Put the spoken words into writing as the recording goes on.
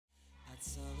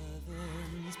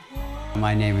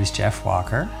My name is Jeff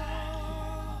Walker.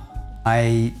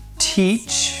 I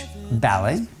teach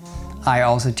ballet. I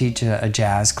also teach a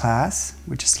jazz class,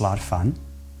 which is a lot of fun.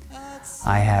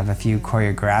 I have a few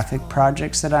choreographic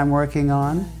projects that I'm working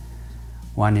on.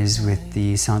 One is with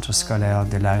the Centre Scolaire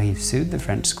de la Rive-Sud, the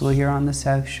French school here on the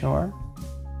South Shore.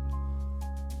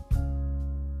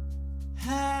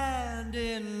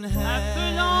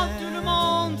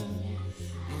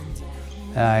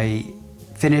 I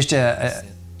finished a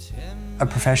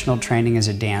professional training as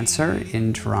a dancer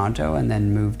in Toronto and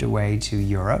then moved away to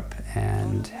Europe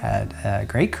and had a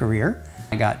great career.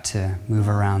 I got to move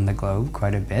around the globe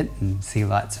quite a bit and see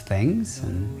lots of things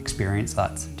and experience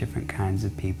lots of different kinds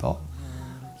of people.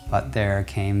 But there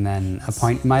came then a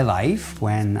point in my life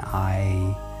when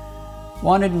I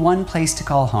wanted one place to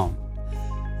call home.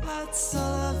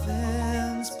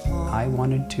 I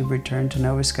wanted to return to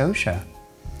Nova Scotia,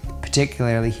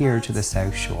 particularly here to the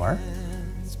South Shore,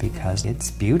 because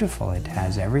it's beautiful. It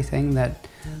has everything that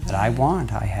I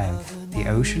want. I have the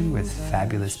ocean with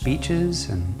fabulous beaches,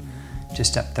 and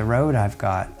just up the road I've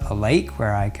got a lake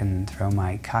where I can throw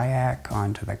my kayak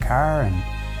onto the car and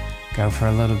go for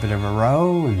a little bit of a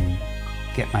row and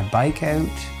get my bike out.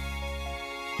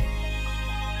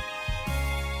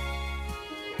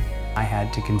 I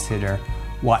had to consider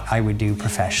what I would do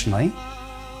professionally,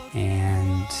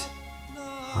 and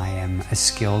I am a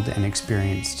skilled and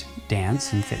experienced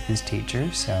dance and fitness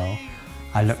teacher, so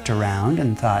I looked around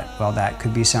and thought, well, that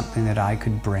could be something that I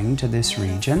could bring to this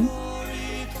region.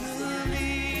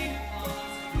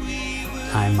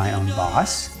 I'm my own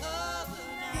boss,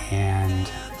 and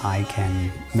I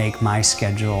can make my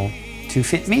schedule to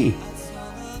fit me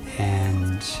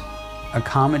and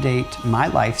accommodate my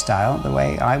lifestyle the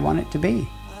way I want it to be,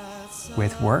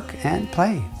 with work and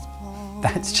play.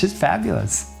 That's just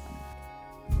fabulous.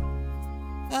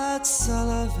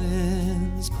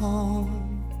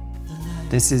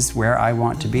 This is where I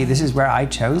want to be. This is where I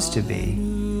chose to be.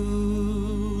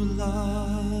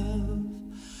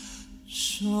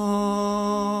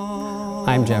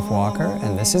 I'm Jeff Walker,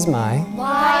 and this is my